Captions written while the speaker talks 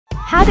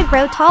How to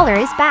Grow Taller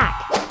is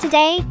back.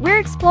 Today, we're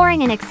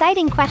exploring an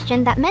exciting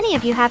question that many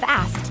of you have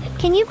asked.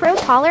 Can you grow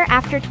taller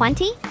after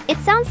 20? It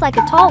sounds like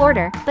a tall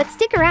order, but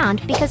stick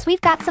around because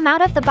we've got some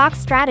out-of-the-box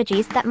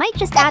strategies that might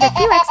just add a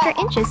few extra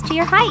inches to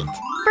your height.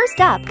 First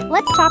up,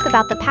 let's talk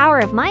about the power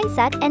of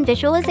mindset and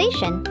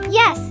visualization.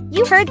 Yes,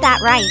 you heard that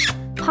right.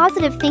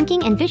 Positive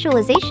thinking and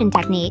visualization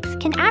techniques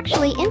can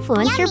actually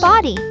influence your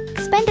body.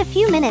 Spend a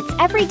few minutes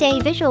every day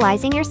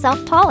visualizing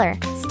yourself taller.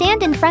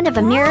 Stand in front of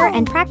a mirror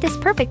and practice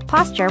perfect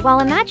posture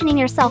while imagining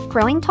yourself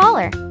growing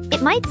taller.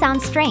 It might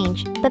sound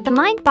strange, but the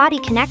mind-body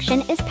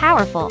connection is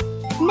powerful.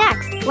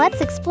 Next,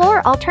 let's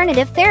explore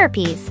alternative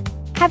therapies.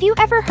 Have you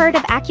ever heard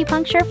of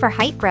acupuncture for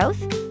height growth?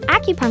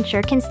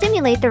 Acupuncture can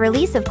stimulate the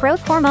release of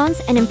growth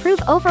hormones and improve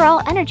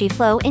overall energy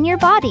flow in your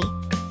body.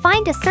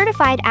 Find a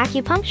certified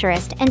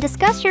acupuncturist and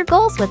discuss your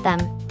goals with them.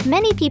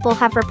 Many people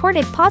have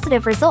reported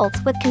positive results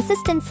with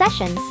consistent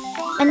sessions.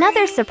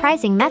 Another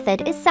surprising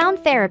method is sound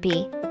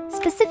therapy.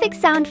 Specific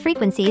sound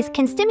frequencies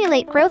can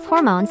stimulate growth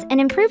hormones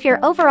and improve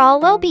your overall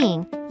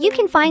well-being. You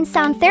can find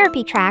sound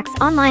therapy tracks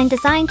online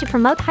designed to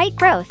promote height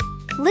growth.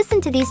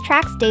 Listen to these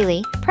tracks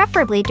daily,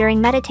 preferably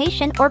during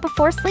meditation or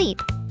before sleep.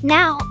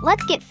 Now,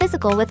 let's get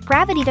physical with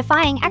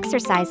gravity-defying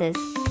exercises.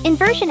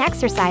 Inversion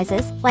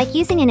exercises, like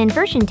using an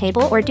inversion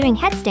table or doing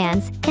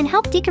headstands, can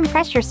help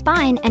decompress your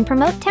spine and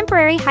promote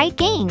temporary height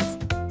gains.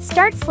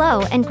 Start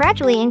slow and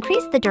gradually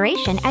increase the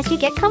duration as you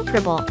get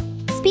comfortable.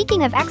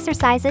 Speaking of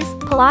exercises,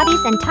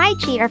 Pilates and Tai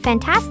Chi are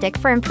fantastic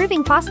for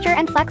improving posture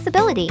and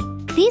flexibility.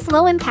 These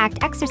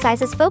low-impact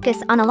exercises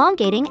focus on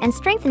elongating and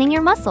strengthening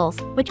your muscles,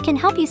 which can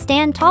help you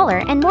stand taller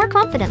and more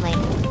confidently.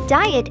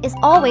 Diet is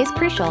always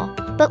crucial,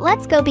 but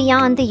let's go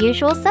beyond the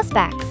usual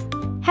suspects.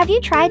 Have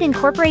you tried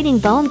incorporating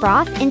bone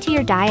broth into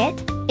your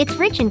diet? It's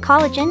rich in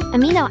collagen,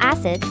 amino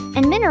acids,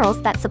 and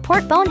minerals that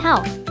support bone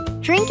health.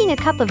 Drinking a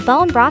cup of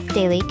bone broth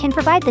daily can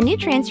provide the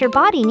nutrients your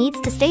body needs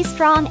to stay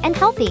strong and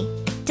healthy.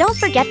 Don't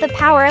forget the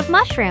power of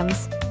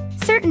mushrooms.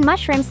 Certain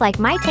mushrooms like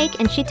maitake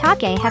and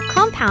shiitake have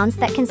compounds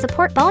that can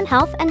support bone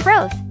health and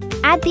growth.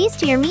 Add these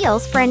to your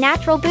meals for a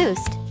natural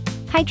boost.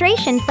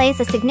 Hydration plays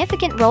a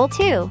significant role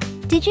too.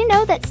 Did you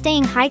know that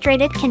staying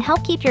hydrated can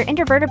help keep your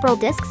intervertebral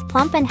discs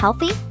plump and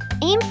healthy?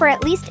 Aim for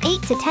at least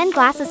 8 to 10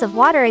 glasses of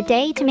water a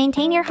day to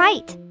maintain your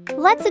height.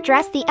 Let's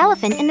address the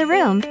elephant in the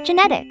room,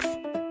 genetics.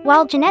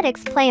 While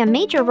genetics play a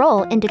major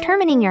role in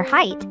determining your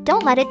height,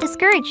 don't let it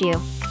discourage you.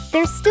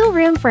 There's still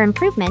room for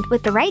improvement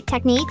with the right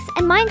techniques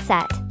and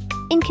mindset.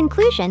 In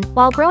conclusion,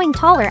 while growing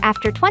taller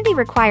after 20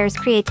 requires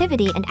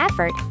creativity and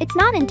effort, it's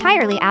not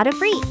entirely out of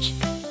reach.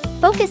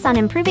 Focus on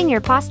improving your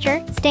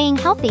posture, staying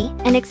healthy,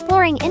 and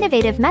exploring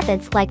innovative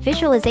methods like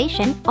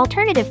visualization,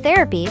 alternative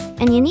therapies,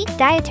 and unique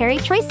dietary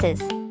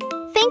choices.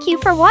 Thank you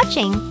for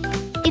watching!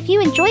 If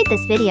you enjoyed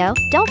this video,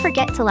 don't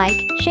forget to like,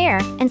 share,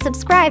 and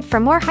subscribe for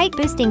more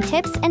height-boosting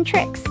tips and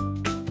tricks.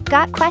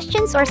 Got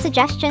questions or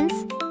suggestions?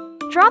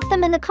 Drop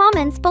them in the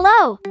comments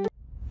below!